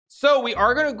So we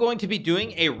are going to be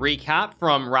doing a recap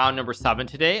from round number 7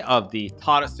 today of the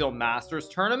Tata Steel Masters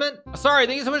tournament. Sorry,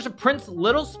 thank you so much to Prince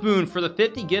Little Spoon for the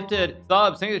 50 gifted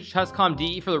subs. Thank you to Chesscom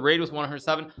DE for the raid with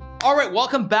 107. All right,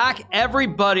 welcome back,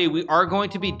 everybody. We are going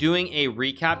to be doing a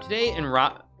recap today in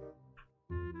round.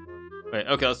 Wait,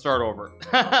 okay, let's start over.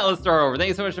 Let's start over. Thank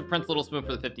you so much to Prince Little Spoon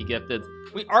for the 50 gifted.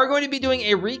 We are going to be doing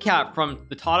a recap from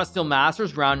the Tata Steel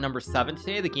Masters round number 7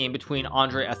 today, the game between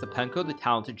Andrey Esipenko, the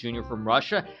talented junior from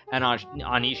Russia, and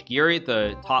Anish Giri,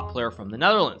 the top player from the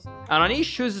Netherlands. And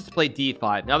Anish chooses to play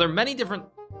d5. Now, there are many different...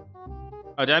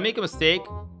 Oh, did I make a mistake?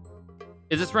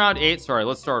 Is this round 8? Sorry,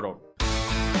 let's start over.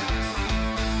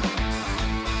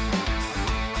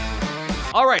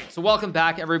 All right, so welcome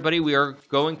back, everybody. We are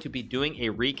going to be doing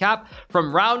a recap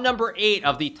from round number 8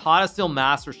 of the Tata Steel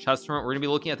Masters chess tournament. We're going to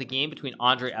be looking at the game between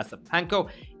Andrey Esipenko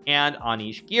and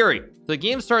Anish Giri. So the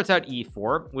game starts out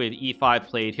e4 with e5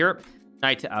 played here,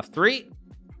 knight to f3,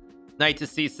 knight to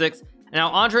c6, and now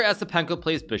Andrey Esipenko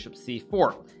plays bishop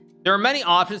c4. There are many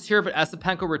options here, but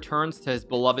Esipenko returns to his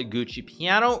beloved Gucci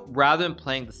piano rather than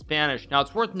playing the Spanish. Now,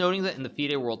 it's worth noting that in the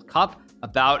FIDE World Cup,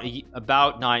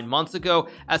 about 9 months ago,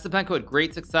 Esipenko had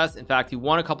great success. In fact, he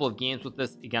won a couple of games with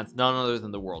this against none other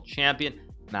than the world champion,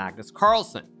 Magnus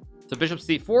Carlsen. So bishop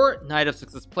c4, knight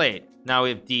f6 is played. Now we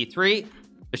have d3,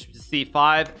 bishop to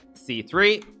c5,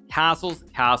 c3, castles,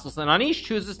 and Anish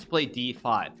chooses to play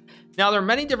d5. Now, there are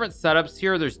many different setups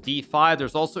here. There's d5,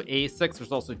 there's also a6,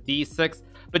 there's also d6,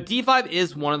 but d5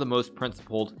 is one of the most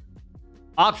principled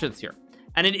options here.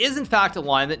 And it is, in fact, a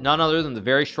line that none other than the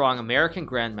very strong American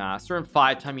Grandmaster and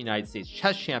 5-time United States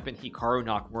chess champion Hikaru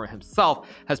Nakamura himself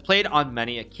has played on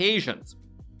many occasions.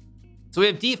 So we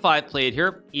have d5 played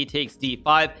here, e takes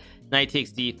d5, knight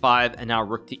takes d5, and now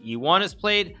rook to e1 is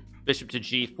played, bishop to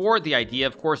g4. The idea,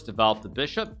 of course, develop the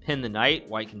bishop, pin the knight,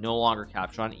 white can no longer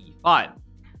capture on e5.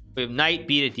 We have knight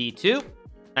b to d2,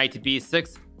 knight to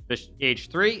b6, bishop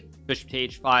h3, bishop to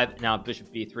h5, and now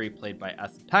bishop b3 played by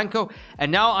Esipenko.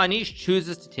 And now Anish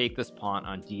chooses to take this pawn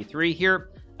on d3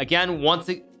 here. Again,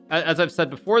 as I've said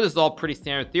before, this is all pretty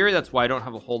standard theory. That's why I don't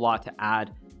have a whole lot to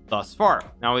add thus far.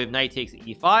 Now we have knight takes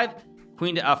e5,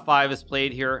 queen to f5 is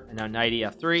played here, and now knight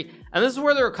ef3. And this is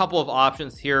where there are a couple of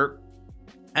options here.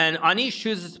 And Anish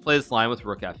chooses to play this line with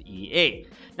rook f e8.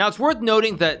 Now it's worth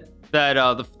noting that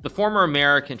the former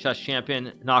American chess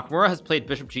champion Nakamura has played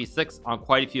bishop g6 on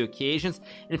quite a few occasions.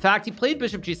 In fact, he played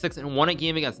bishop g6 and won a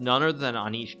game against none other than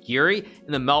Anish Giri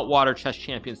in the Meltwater Chess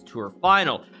Champions Tour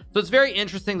final. So it's very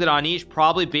interesting that Anish,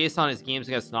 probably based on his games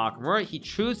against Nakamura, he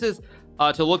chooses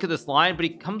to look at this line, but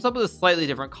he comes up with a slightly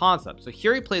different concept. So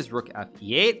here he plays rook f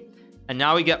e8, and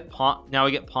now we get pawn to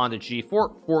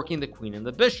g4, forking the queen and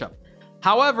the bishop.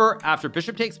 However, after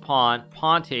bishop takes pawn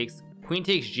takes, queen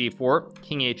takes g4,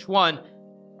 king h1.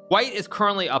 White is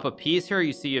currently up a piece here.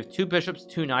 You see you have 2 bishops,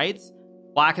 2 knights.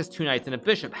 Black has 2 knights and a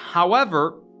bishop.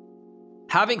 However,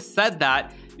 having said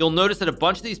that, you'll notice that a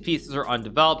bunch of these pieces are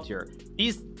undeveloped here.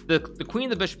 The queen,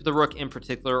 the bishop, the rook in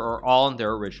particular are all in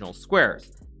their original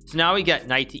squares. So now we get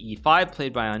knight to e5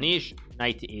 played by Anish,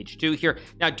 knight to h2 here.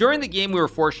 Now, during the game, we were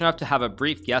fortunate enough to have a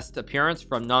brief guest appearance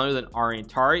from none other than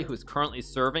Andrey, who is currently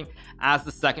serving as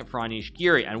the second for Anish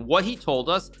Giri. And what he told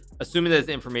us, assuming that his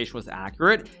information was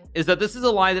accurate, is that this is a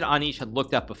line that Anish had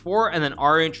looked at before, and then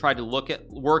Andrey tried to work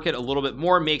it a little bit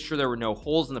more, make sure there were no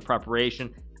holes in the preparation,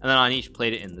 and then Anish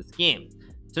played it in this game.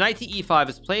 So knight to e5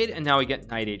 is played, and now we get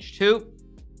knight h2.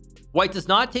 White does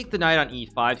not take the knight on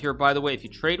e5 here, by the way. If you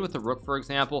trade with the rook, for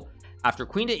example, after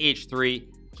queen to h3,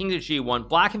 king to g1,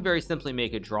 black can very simply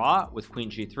make a draw with queen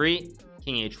g3,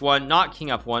 king h1, not king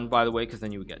f1, by the way, because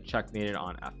then you would get checkmated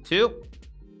on f2,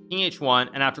 king h1,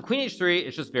 and after queen h3,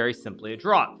 it's just very simply a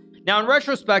draw. Now, in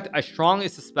retrospect, I strongly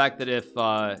suspect that if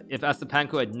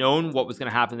Esipenko had known what was going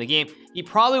to happen in the game, he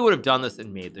probably would have done this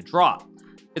and made the draw.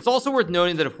 It's also worth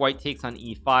noting that if white takes on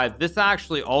e5, this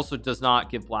actually also does not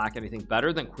give black anything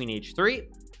better than queen h3,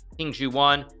 king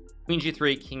g1, queen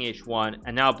g3, king h1,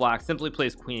 and now black simply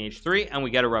plays queen h3, and we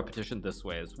get a repetition this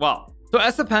way as well. So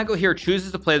Esipenko here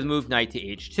chooses to play the move knight to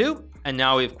h2, and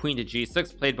now we have queen to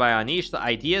g6 played by Anish. The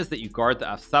idea is that you guard the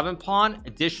f7 pawn.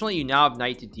 Additionally, you now have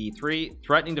knight to d3,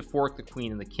 threatening to fork the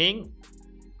queen and the king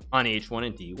on h1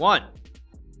 and d1.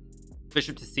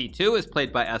 Bishop to c2 is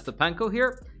played by Esipenko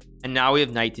here. And now we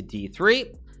have knight to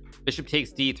d3, bishop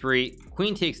takes d3,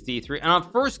 queen takes d3, and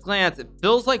on first glance it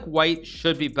feels like white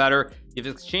should be better. You've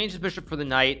exchanged the bishop for the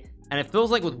knight, and it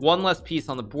feels like with one less piece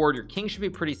on the board, your king should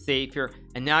be pretty safe here,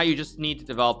 and now you just need to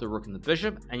develop the rook and the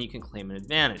bishop, and you can claim an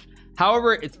advantage.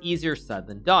 However, it's easier said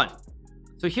than done.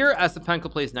 So here Esipenko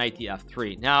plays knight d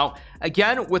f3. Now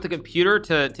again, with the computer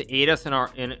to aid us in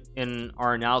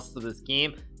our analysis of this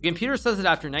game, the computer says that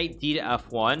after knight d to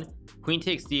f1, queen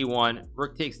takes d1,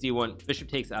 rook takes d1, bishop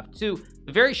takes f2,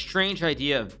 the very strange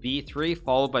idea of b3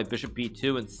 followed by bishop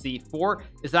b2 and c4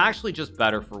 is actually just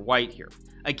better for white here.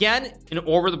 Again, in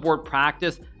over-the-board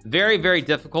practice, very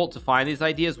difficult to find these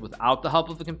ideas without the help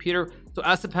of the computer. So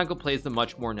Esipenko plays the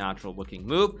much more natural-looking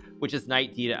move, which is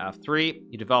knight d to f3.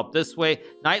 You develop this way.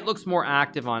 Knight looks more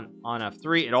active on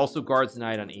f3. It also guards the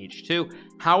knight on h2.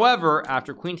 However,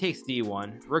 after queen takes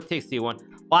d1, rook takes d1,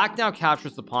 black now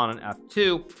captures the pawn on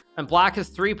f2, and black has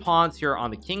 3 pawns here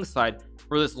on the king side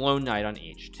for this lone knight on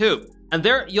h2. And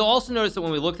there, you'll also notice that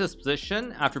when we look at this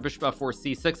position after bishop f4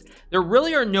 c6, there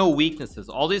really are no weaknesses.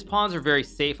 All these pawns are very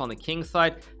safe on the king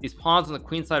side. These pawns on the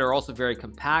queen side are also very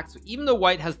compact. So even though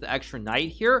white has the extra knight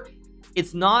here,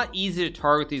 it's not easy to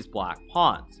target these black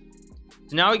pawns.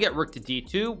 So now we get rook to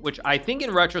d2, which I think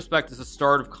in retrospect is a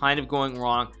start of kind of going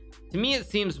wrong. To me, it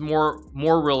seems more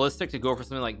realistic to go for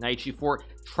something like knight g4.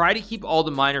 Try to keep all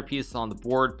the minor pieces on the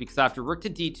board, because after rook to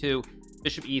d2,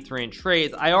 bishop e3 and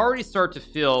trades, I already start to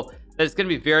feel that it's going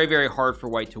to be very hard for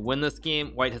white to win this game.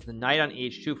 White has the knight on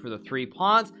h2 for the 3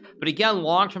 pawns, but again,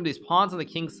 long term, these pawns on the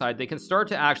king side, they can start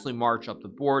to actually march up the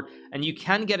board, and you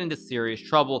can get into serious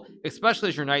trouble, especially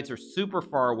as your knights are super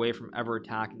far away from ever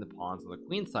attacking the pawns on the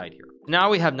queen side here. Now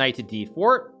we have knight to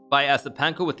d4 by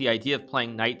Esipenko, with the idea of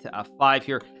playing knight to f5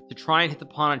 here to try and hit the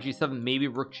pawn on g7, maybe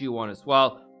rook g1 as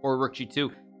well, or rook g2,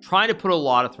 trying to put a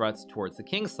lot of threats towards the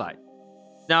king side.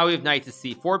 Now we have knight to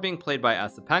c4 being played by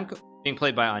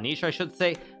Anish, I should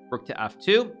say. Rook to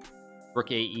f2,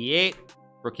 rook a e8,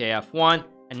 rook a f1,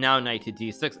 and now knight to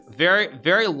d6.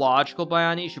 Very logical by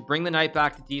Anish. You bring the knight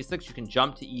back to d6, you can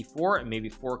jump to e4 and maybe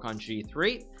fork on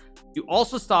g3. You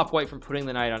also stop white from putting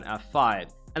the knight on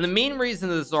f5. And the main reason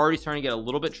that this is already starting to get a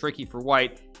little bit tricky for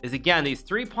white is, again, these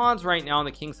 3 pawns right now on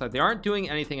the king side, they aren't doing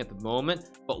anything at the moment,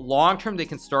 but long term they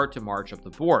can start to march up the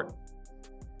board.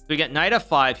 So we get knight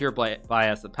f5 here by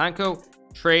Esipenko,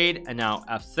 trade, and now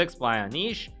f6 by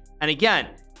Anish. And again,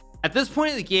 at this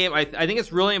point in the game, I think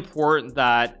it's really important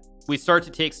that we start to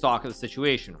take stock of the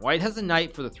situation. White has a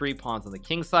knight for the 3 pawns on the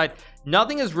king side.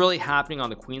 Nothing is really happening on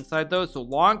the queen side though, so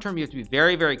long term you have to be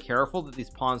very careful that these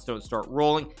pawns don't start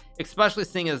rolling, especially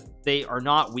seeing as they are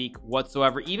not weak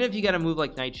whatsoever. Even if you get a move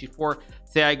like knight g4,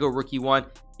 say I go rook e1,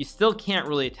 you still can't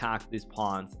really attack these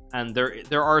pawns, and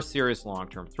there are serious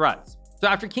long-term threats. So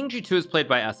after king g2 is played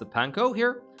by Esipenko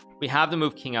here, we have the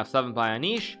move king f7 by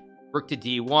Anish, rook to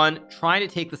d1, trying to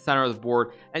take the center of the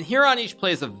board. And here Anish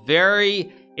plays a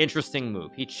very interesting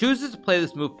move. He chooses to play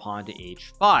this move pawn to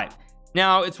h5.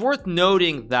 Now it's worth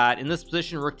noting that in this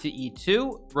position, rook to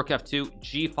e2, rook f2,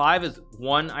 g5 is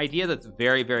one idea that's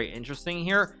very interesting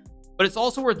here. But it's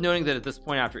also worth noting that at this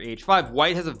point after h5,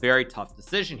 white has a very tough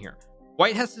decision here.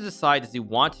 White has to decide, does he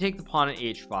want to take the pawn at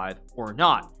h5 or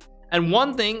not? And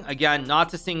one thing, again, not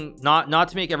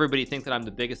to make everybody think that I'm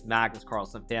the biggest Magnus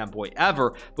Carlsen fanboy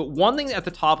ever, but one thing at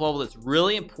the top level that's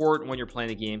really important when you're playing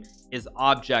the game is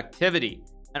objectivity.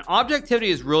 And objectivity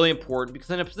is really important because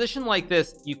in a position like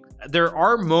this, there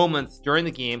are moments during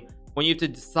the game when you have to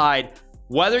decide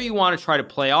whether you want to try to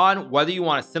play on, whether you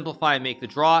want to simplify and make the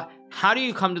draw. How do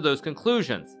you come to those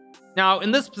conclusions? Now,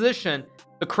 in this position,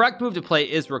 the correct move to play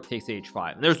is rook takes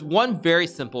h5. And there's one very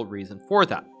simple reason for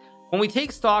that. When we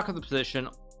take stock of the position,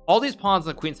 all these pawns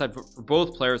on the queen side for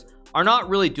both players are not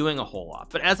really doing a whole lot.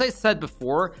 But as I said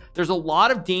before, there's a lot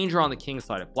of danger on the king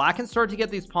side. If black can start to get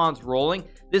these pawns rolling,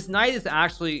 this knight is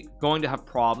actually going to have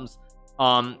problems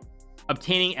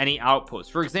obtaining any outposts.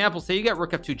 For example, say you get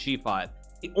rook f2 g5.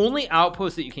 The only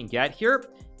outpost that you can get here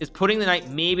is putting the knight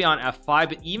maybe on f5.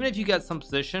 But even if you get some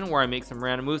position where I make some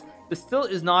random moves, this still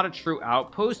is not a true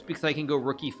outpost because I can go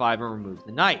rook e5 and remove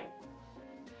the knight.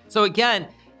 So again,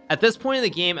 at this point in the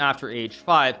game after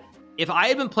h5, if I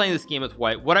had been playing this game with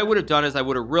white, what I would have done is I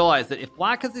would have realized that if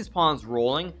black has these pawns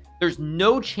rolling, there's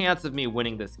no chance of me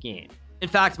winning this game. In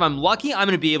fact, if I'm lucky, I'm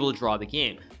going to be able to draw the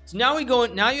game. So now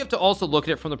you have to also look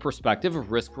at it from the perspective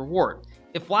of risk reward.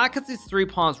 If black has these 3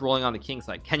 pawns rolling on the king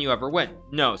side, can you ever win?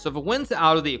 No. So if a win's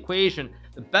out of the equation,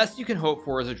 the best you can hope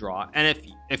for is a draw. And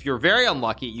if you're very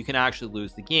unlucky, you can actually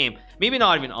lose the game. Maybe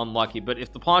not even unlucky, but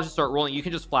if the pawns just start rolling, you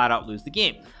can just flat out lose the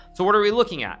game. So what are we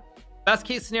looking at? Best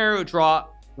case scenario, draw.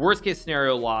 Worst case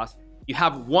scenario, loss. You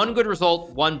have 1 good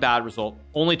result, 1 bad result,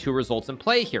 only 2 results in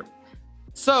play here.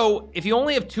 So if you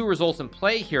only have 2 results in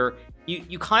play here,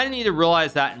 you kind of need to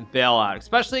realize that and bail out,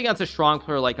 especially against a strong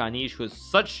player like Anish, who has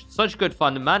such good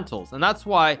fundamentals. And that's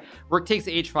why rook takes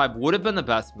h5 would have been the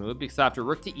best move, because after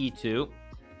rook to e2,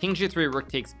 king g3, rook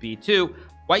takes b2,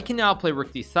 White can now play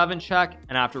rook d7 check,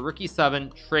 and after rook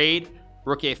e7 trade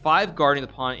rook a5 guarding the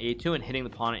pawn at a2 and hitting the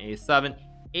pawn at a7,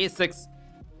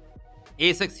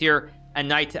 a6 here, and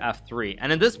knight to f3.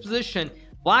 And in this position,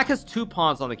 black has 2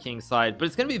 pawns on the king side, but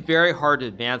it's going to be very hard to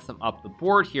advance them up the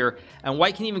board here, and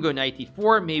white can even go knight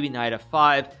d4, maybe knight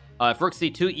f5, if rook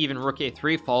c2, even rook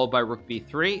a3 followed by rook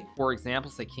b3, for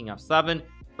example, say king f7,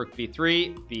 rook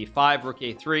b3, b5, rook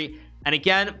a3. And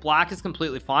again, black is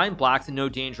completely fine. Black's in no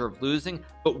danger of losing,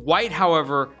 but white,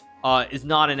 however, is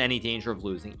not in any danger of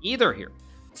losing either here.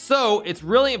 So it's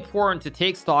really important to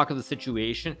take stock of the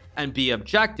situation and be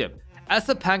objective.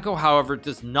 Esipenko, however,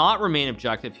 does not remain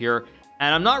objective here,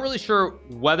 and I'm not really sure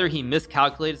whether he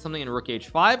miscalculated something in rook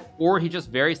h5 or he just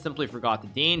very simply forgot the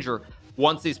danger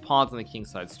once these pawns on the king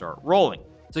side start rolling.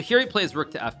 So here he plays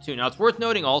rook to f2. Now it's worth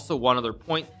noting also one other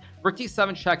point. Rook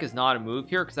d7 check is not a move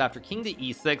here, because after king to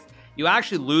e6 you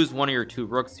actually lose one of your 2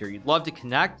 rooks here. You'd love to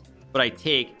connect, but I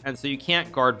take, and so you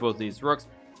can't guard both of these rooks,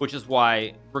 which is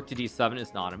why rook to d7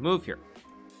 is not a move here.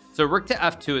 So rook to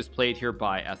f2 is played here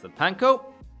by Esipenko.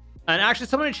 And actually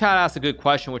someone in chat asked a good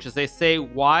question, which is they say,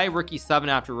 why rook e7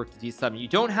 after rook to d7? You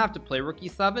don't have to play rook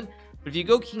e7, but if you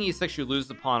go king e6 you lose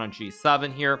the pawn on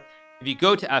g7 here. If you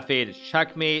go to f8 it's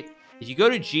checkmate. If you go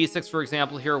to g6, for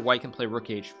example, here white can play rook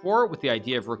h4 with the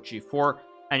idea of rook g4,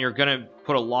 and you're going to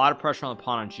put a lot of pressure on the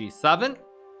pawn on g7. And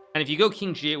if you go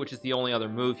king g8, which is the only other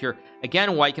move here,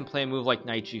 again white can play a move like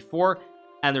knight g4,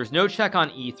 and there's no check on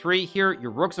e3 here.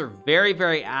 Your rooks are very,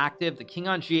 very active. The king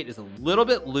on g8 is a little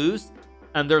bit loose,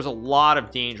 and there's a lot of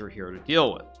danger here to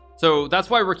deal with. So that's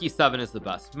why rook e7 is the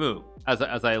best move, as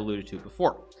I alluded to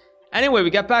before. Anyway, we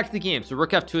get back to the game. So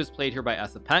rook f2 is played here by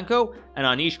Esipenko, and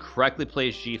Anish correctly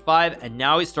plays g5, and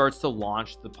now he starts to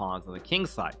launch the pawns on the king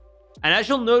side. And as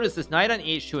you'll notice, this knight on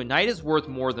h2, a knight is worth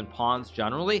more than pawns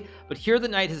generally, but here the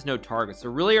knight has no target. So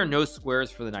really are no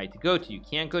squares for the knight to go to. You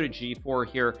can't go to g4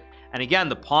 here. And again,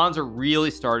 the pawns are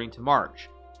really starting to march.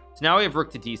 So now we have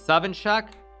rook to d7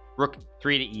 check, rook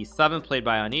 3 to e7 played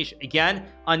by Anish. Again,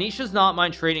 Anish does not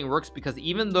mind trading rooks, because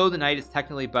even though the knight is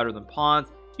technically better than pawns,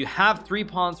 you have 3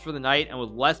 pawns for the knight, and with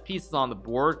less pieces on the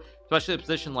board, especially a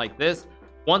position like this,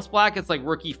 once black gets like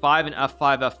rook e5 and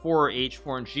f5, f4, or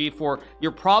h4 and g4,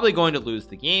 you're probably going to lose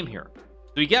the game here.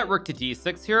 So we get rook to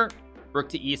d6 here, rook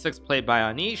to e6 played by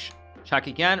Anish, check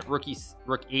again, rook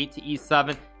 8 to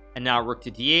e7, and now rook to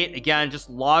d8. Again,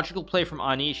 just logical play from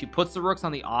Anish. He puts the rooks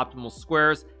on the optimal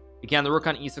squares. Again, the rook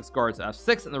on e6 guards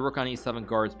f6, and the rook on e7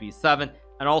 guards b7,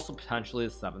 and also potentially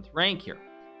the 7th rank here.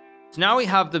 So now we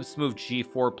have this move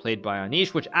g4 played by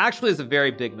Anish, which actually is a very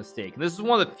big mistake. And this is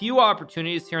one of the few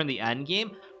opportunities here in the end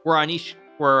game where not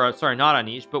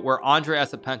Anish, but where Andrey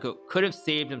Esipenko could have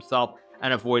saved himself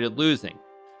and avoided losing.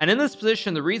 And in this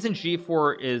position, the reason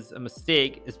g4 is a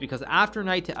mistake is because after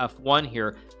knight to f1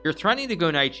 here, you're threatening to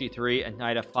go knight g3 and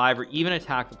knight f5, or even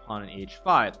attack the pawn on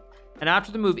h5. And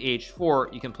after the move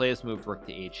h4, you can play this move rook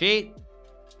to h8,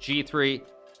 g3,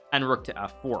 and rook to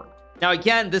f4. Now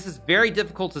again, this is very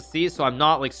difficult to see, so I'm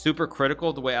not like super critical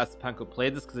of the way Esipenko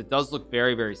played this, because it does look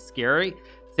very, very scary.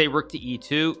 Say rook to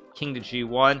e2, king to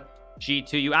g1,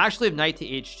 g2. You actually have knight to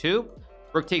h2,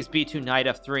 rook takes b2, knight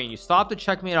f3, and you stop the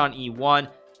checkmate on e1.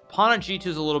 The pawn on g2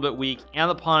 is a little bit weak, and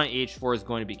the pawn on h4 is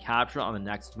going to be captured on the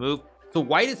next move. So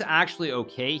white is actually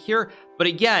okay here, but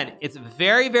again, it's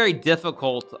very, very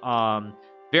difficult,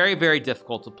 very, very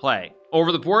difficult to play.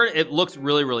 Over the board, it looks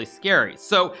really, really scary.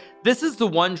 So this is the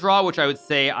one draw which I would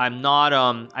say I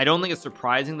don't think it's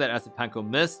surprising that Esipenko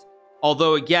missed.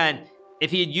 Although again,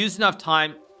 if he had used enough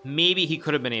time, maybe he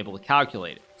could have been able to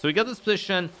calculate it. So we got this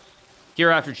position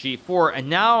here after g4, and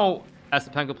now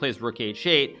Esipenko plays rook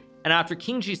h8. And after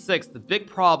king g6, the big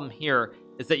problem here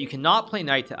is that you cannot play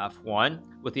knight to f1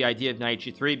 with the idea of knight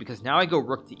g3, because now I go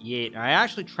rook to e8, and I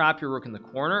actually trap your rook in the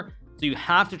corner. So you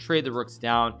have to trade the rooks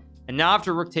down. And now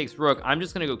after rook takes rook, I'm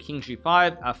just going to go king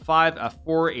g5, f5,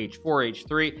 f4, h4,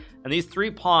 h3. And these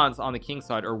 3 pawns on the king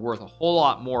side are worth a whole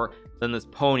lot more than this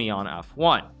pony on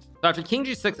f1. So after king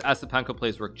g6, Esipenko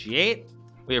plays rook g8.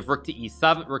 We have rook to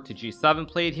e7, rook to g7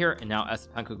 played here. And now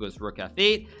Esipenko goes rook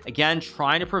f8. Again,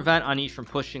 trying to prevent Anish from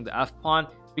pushing the f pawn,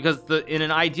 because in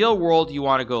an ideal world, you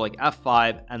want to go like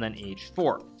f5 and then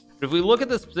h4. But if we look at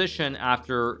this position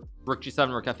after rook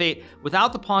g7, rook f8,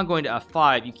 without the pawn going to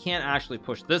f5, you can't actually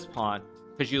push this pawn,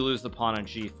 because you lose the pawn on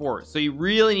g4. So you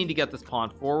really need to get this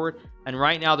pawn forward, and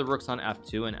right now the rook's on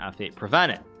f2 and f8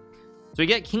 prevent it. So we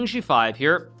get king g5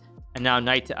 here, and now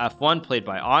knight to f1 played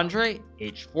by Andrey,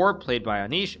 h4 played by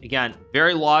Anish. Again,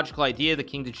 very logical idea, the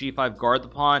king to g5 guard the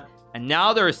pawn, and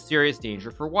now there is serious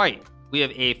danger for white. We have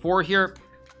a4 here,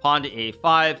 pawn to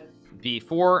a5,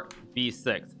 b4,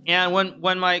 b6. And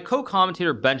when my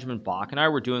co-commentator Benjamin Bach and I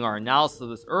were doing our analysis of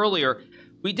this earlier,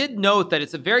 we did note that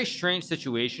it's a very strange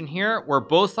situation here where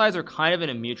both sides are kind of in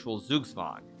a mutual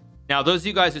Zugzwang. Now, those of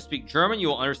you guys who speak German, you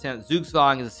will understand that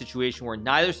Zugzwang is a situation where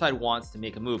neither side wants to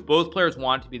make a move. Both players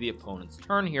want it to be the opponent's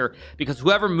turn here because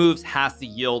whoever moves has to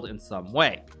yield in some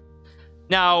way.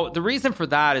 Now, the reason for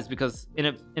that is because in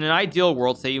an ideal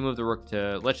world, say you move the rook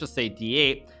to, let's just say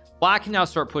d8, black can now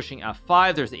start pushing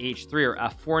f5, there's h3 or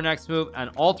f4 next move, and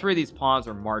all three of these pawns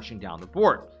are marching down the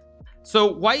board.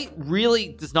 So white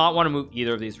really does not want to move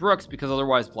either of these rooks because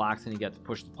otherwise black's going to get to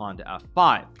push the pawn to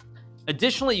f5.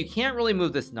 Additionally, you can't really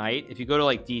move this knight. If you go to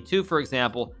like d2, for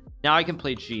example, now I can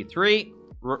play g3.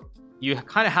 You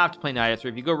kind of have to play knight f3.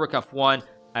 If you go rook f1,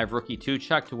 I have rook e2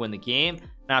 check to win the game.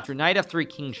 And after knight f3,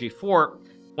 king g4,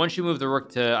 once you move the rook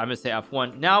to, I'm going to say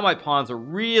f1, now my pawns are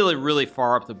really, really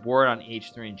far up the board on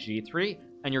h3 and g3,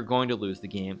 and you're going to lose the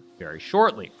game very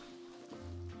shortly.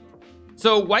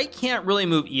 So white can't really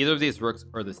move either of these rooks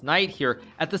or this knight here.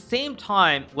 At the same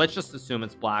time, let's just assume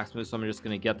it's black's move, so I'm just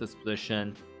going to get this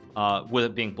position with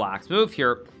it being black's move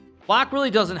here. Black really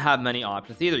doesn't have many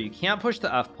options either. You can't push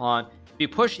the f pawn. If you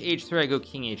push h3, I go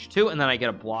king h2, and then I get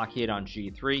a blockade on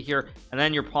g3 here, and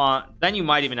then your pawn, then you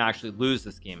might even actually lose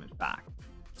this game, in fact.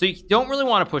 So you don't really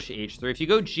want to push h3. If you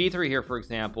go g3 here, for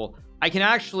example, I can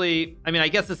actually, I mean, I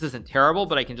guess this isn't terrible,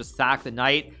 but I can just sack the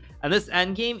knight. And this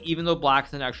endgame, even though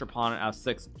black's an extra pawn at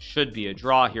f6, should be a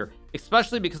draw here,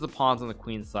 especially because the pawns on the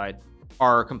queen side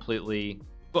are completely,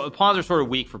 the pawns are sort of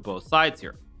weak for both sides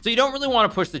here. So you don't really want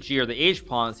to push the g or the h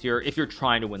pawns here if you're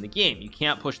trying to win the game. You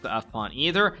can't push the f pawn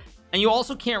either, and you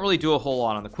also can't really do a whole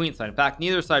lot on the queen side. In fact,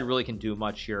 neither side really can do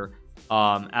much here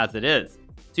as it is.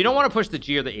 So you don't want to push the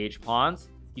g or the h pawns.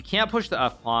 You can't push the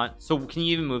f pawn, so can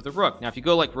you even move the rook? Now if you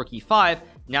go like rook e5,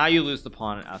 now you lose the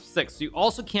pawn at f6, so you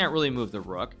also can't really move the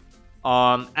rook.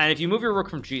 And if you move your rook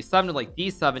from g7 to like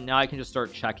d7, now you can just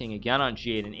start checking again on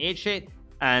g8 and h8,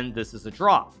 and this is a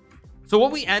draw. So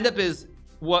what we end up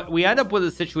with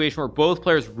a situation where both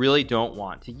players really don't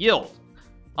want to yield.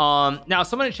 Now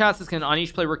someone in chat says, can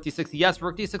Anish play rook d6? Yes,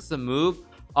 rook d6 is a move,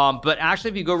 but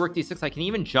actually if you go rook d6, I can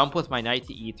even jump with my knight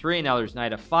to e3, and now there's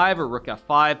knight f5 or rook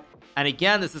f5, and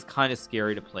again, this is kind of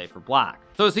scary to play for black.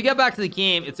 So as we get back to the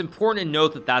game, it's important to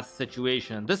note that that's the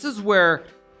situation. This is where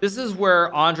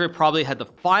Andrey probably had the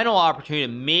final opportunity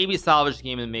to maybe salvage the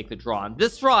game and make the draw. And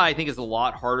this draw, I think, is a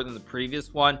lot harder than the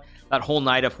previous one, that whole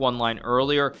knight f1 line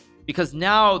earlier, because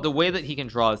now the way that he can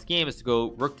draw this game is to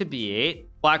go rook to b8.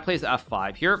 Black plays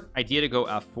f5 here. Idea to go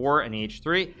f4 and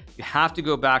h3. You have to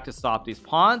go back to stop these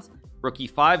pawns. Rook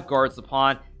e5 guards the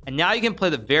pawn. And now you can play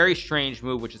the very strange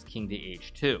move, which is king to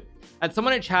h2. And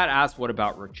someone in chat asked, what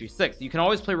about rook g6? You can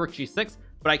always play rook g6,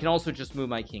 but I can also just move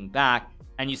my king back.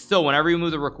 And you still, whenever you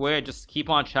move the rook away, I just keep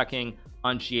on checking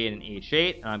on g8 and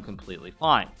h8, and I'm completely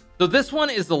fine. So this one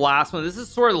is the last one. This is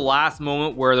sort of the last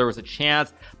moment where there was a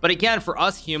chance. But again, for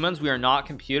us humans, we are not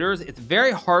computers. It's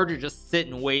very hard to just sit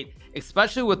and wait,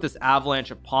 especially with this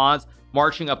avalanche of pawns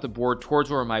marching up the board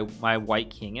towards where my white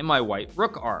king and my white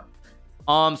rook are.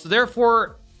 So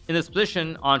therefore, in this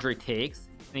position, Andrey takes,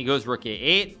 and he goes rook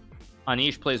a8.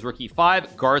 Anish plays rook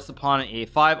e5, guards the pawn at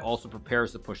a5, also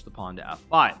prepares to push the pawn to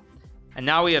f5. And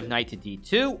now we have knight to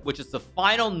d2, which is the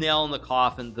final nail in the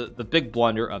coffin, the big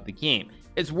blunder of the game.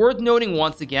 It's worth noting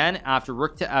once again, after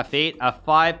rook to f8,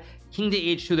 f5, king to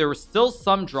h2, there were still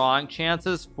some drawing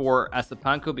chances for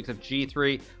Esipenko because of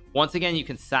g3. Once again, you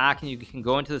can sack and you can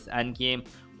go into this endgame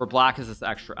where black has this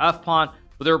extra f pawn,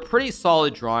 but there were pretty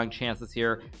solid drawing chances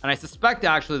here, and I suspect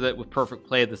actually that with perfect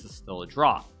play, this is still a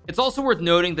draw. It's also worth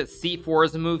noting that c4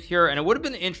 is a move here, and it would have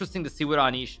been interesting to see what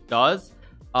Anish does.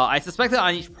 I suspect that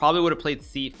Anish probably would have played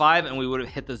c5 and we would have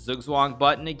hit the Zugzwang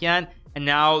button again. And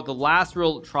now the last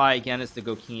real try again is to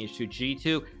go king h2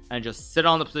 g2 and just sit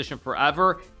on the position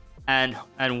forever and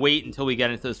wait until we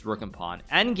get into this rook and pawn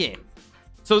endgame.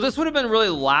 So this would have been really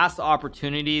the last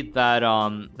opportunity that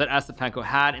that Esipenko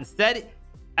had. Instead,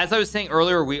 as I was saying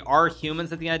earlier, we are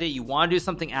humans at the end of the day. You want to do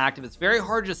something active. It's very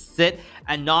hard to just sit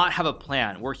and not have a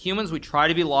plan. We're humans. We try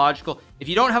to be logical. If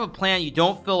you don't have a plan, you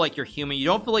don't feel like you're human. You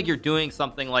don't feel like you're doing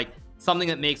something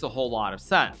that makes a whole lot of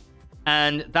sense.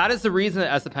 And that is the reason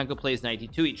that Esipenko plays knight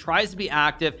d2. He tries to be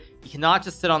active. He cannot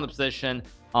just sit on the position.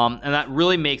 And that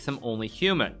really makes him only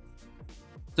human.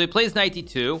 So he plays knight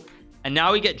d2. And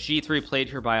now we get g3 played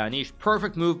here by Anish.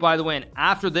 Perfect move, by the way. And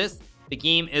after this, the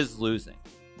game is losing.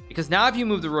 Because now if you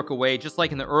move the rook away, just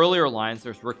like in the earlier lines,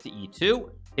 there's rook to e2,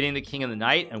 hitting the king and the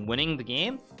knight and winning the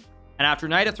game. And after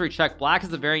knight f3 check, black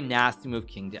is a very nasty move,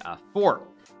 king to f4.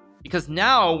 Because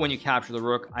now when you capture the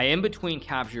rook, I in between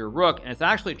capture your rook, and it's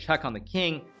actually a check on the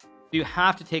king. you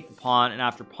have to take the pawn, and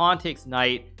after pawn takes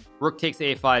knight, rook takes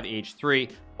a5,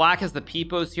 h3. Black has the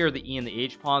peepos here. The e and the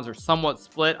h pawns are somewhat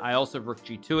split. I also have rook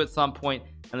g2 at some point,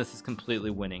 and this is completely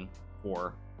winning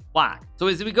for black. So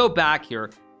as we go back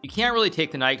here, you can't really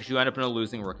take the knight because you end up in a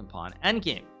losing rook and pawn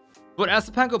endgame. What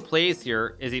Esipenko plays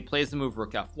here is he plays the move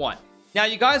rook f1. Now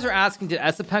you guys are asking, did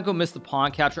Esipenko miss the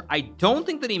pawn capture? I don't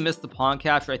think that he missed the pawn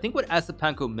capture. I think what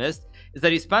Esipenko missed is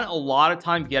that he spent a lot of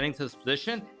time getting to this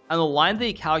position, and the line that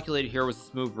he calculated here was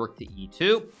this move rook to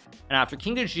e2, and after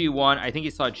king to g1, I think he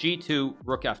saw g2,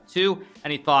 rook f2,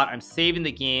 and he thought, I'm saving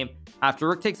the game. After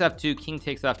rook takes f2, king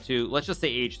takes f2, let's just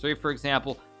say h3 for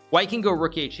example, white can go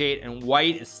rook h8, and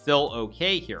white is still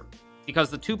okay here because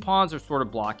the two pawns are sort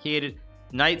of blockaded.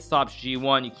 Knight stops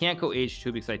g1, you can't go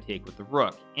h2 because I take with the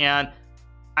rook. And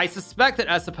I suspect that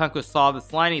Esipenko saw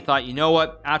this line, he thought, you know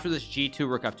what, after this g2,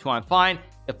 rook f2, I'm fine.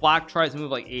 If black tries to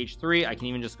move like h3, I can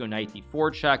even just go knight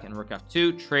d4 check and rook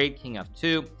f2, trade king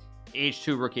f2,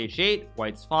 h2, rook h8,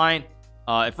 white's fine.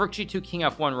 If rook g2, king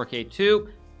f1, rook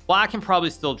a2, black can probably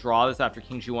still draw this after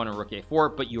king g1 and rook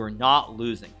a4, but you are not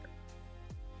losing here.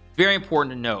 Very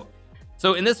important to note.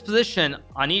 So in this position,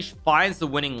 Anish finds the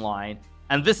winning line,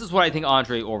 and this is what I think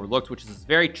Andrey overlooked, which is this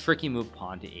very tricky move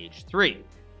pawn to h3.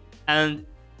 And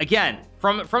again,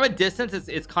 from a distance,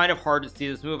 it's kind of hard to see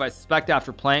this move. I suspect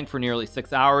after playing for nearly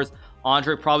 6 hours,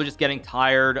 Andrey probably just getting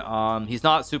tired. He's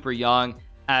not super young,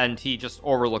 and he just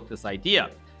overlooked this idea.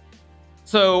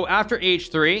 So after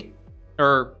h3,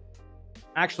 or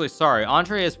actually, sorry,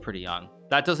 Andrey is pretty young.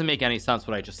 That doesn't make any sense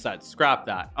what I just said. Scrap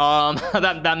that.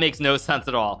 That makes no sense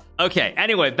at all. Okay,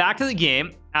 anyway, back to the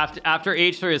game. After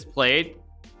h3 is played,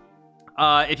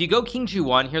 if you go king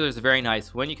g1 here, there's a very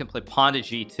nice win. You can play pawn to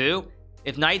g2.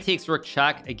 If knight takes rook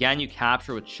check, again you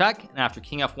capture with check, and after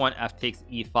king f1, f takes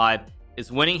e5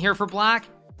 is winning here for black.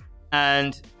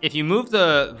 And if you move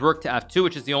the rook to f2,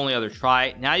 which is the only other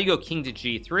try, now you go king to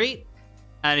g3,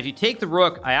 and if you take the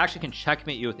rook, I actually can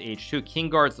checkmate you with h2. King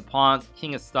guards the pawns,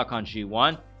 king is stuck on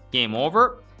g1, game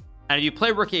over. And if you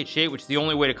play rook h8, which is the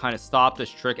only way to kind of stop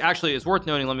this trick, actually it's worth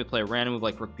noting, let me play a random move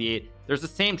like rook b8. There's the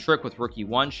same trick with rook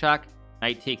e1 check,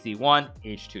 knight takes e1,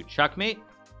 h2 checkmate.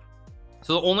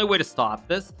 So the only way to stop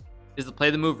this is to play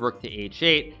the move rook to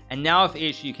h8, and now if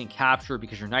h8 you can capture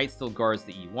because your knight still guards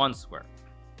the e1 square.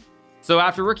 So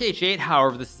after rook h8,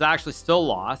 however, this is actually still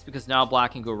lost because now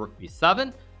black can go rook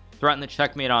b7, threaten the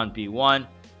checkmate on b1,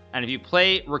 and if you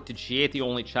play rook to g8, the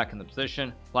only check in the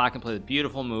position, black can play the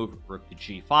beautiful move rook to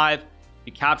g5.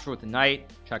 You capture with the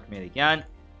knight, checkmate again.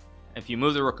 If you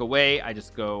move the rook away, I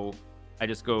just go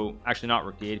actually not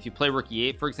rook d8. If you play rook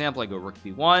e8 for example, I go rook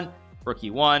b1, rook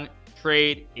e1,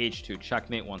 trade, h2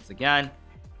 checkmate once again.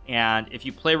 And if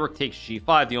you play rook takes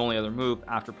g5, the only other move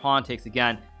after pawn takes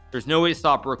again, there's no way to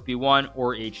stop rook b1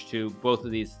 or h2. Both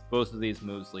of these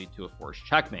moves lead to a forced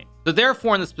checkmate. So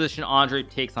therefore in this position, Andrey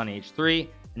takes on h3,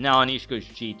 and now Anish goes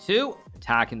g2,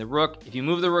 attacking the rook. If you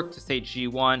move the rook to say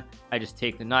g1, I just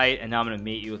take the knight, and now I'm going to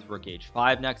mate you with rook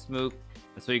h5 next move.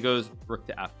 And so he goes rook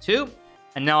to f2,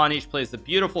 and now Anish plays the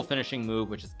beautiful finishing move,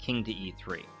 which is king to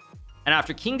e3. And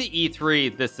after king to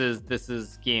e3, this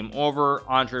is game over.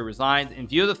 Andrey resigns. In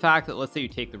view of the fact that, let's say you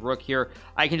take the rook here,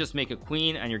 I can just make a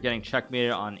queen and you're getting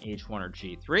checkmated on h1 or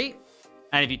g3.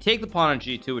 And if you take the pawn on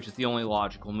g2, which is the only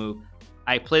logical move,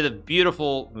 I play the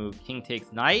beautiful move king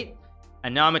takes knight,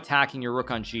 and now I'm attacking your rook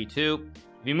on g2.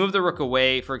 If you move the rook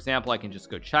away, for example, I can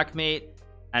just go checkmate.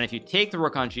 And if you take the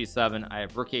rook on g7, I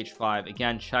have rook h5,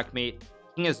 again checkmate.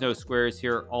 King has no squares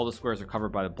here. All the squares are covered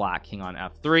by the black king on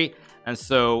f3. And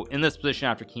so in this position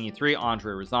after king e3,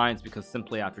 Andrey resigns because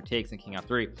simply after takes and king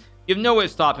f3, you have no way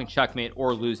of stopping checkmate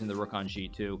or losing the rook on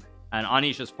g2. And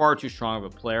Anish is far too strong of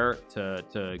a player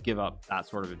to give up that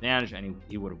sort of advantage, and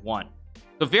he would have won.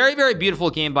 So very, very beautiful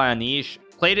game by Anish.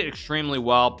 Played it extremely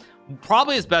well.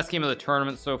 Probably his best game of the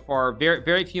tournament so far. Very,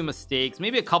 very few mistakes.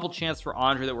 Maybe a couple chances for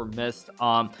Andrey that were missed.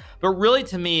 But really,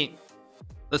 to me,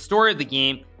 the story of the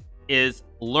game is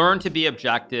learn to be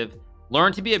objective.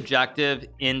 Learn to be objective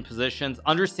in positions.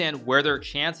 Understand where there are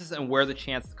chances and where the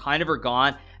chances kind of are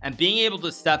gone. And being able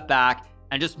to step back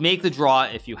and just make the draw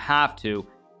if you have to,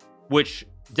 which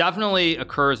definitely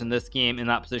occurs in this game in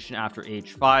that position after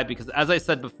h5. Because as I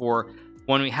said before,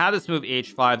 when we had this move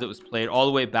h5 that was played all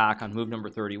the way back on move number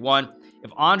 31,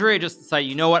 if Andrey just decided,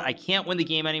 you know what, I can't win the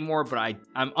game anymore, but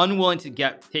I'm unwilling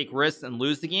to take risks and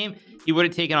lose the game, he would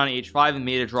have taken on h5 and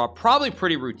made a draw probably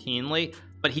pretty routinely.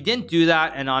 But he didn't do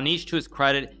that, and Anish, to his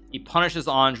credit, he punishes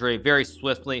Andrey very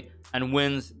swiftly and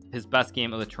wins his best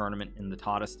game of the tournament in the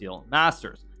Tata Steel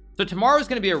Masters. So tomorrow is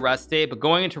going to be a rest day, but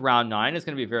going into round 9 is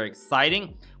going to be very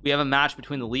exciting. We have a match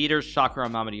between the leaders, Hikaru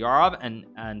Mamedyarov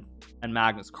and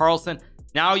Magnus Carlsen.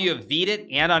 Now you have Vidit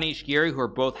and Anish Giri, who are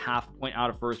both half a point out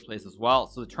of first place as well.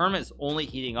 So the tournament is only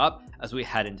heating up as we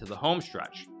head into the home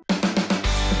stretch.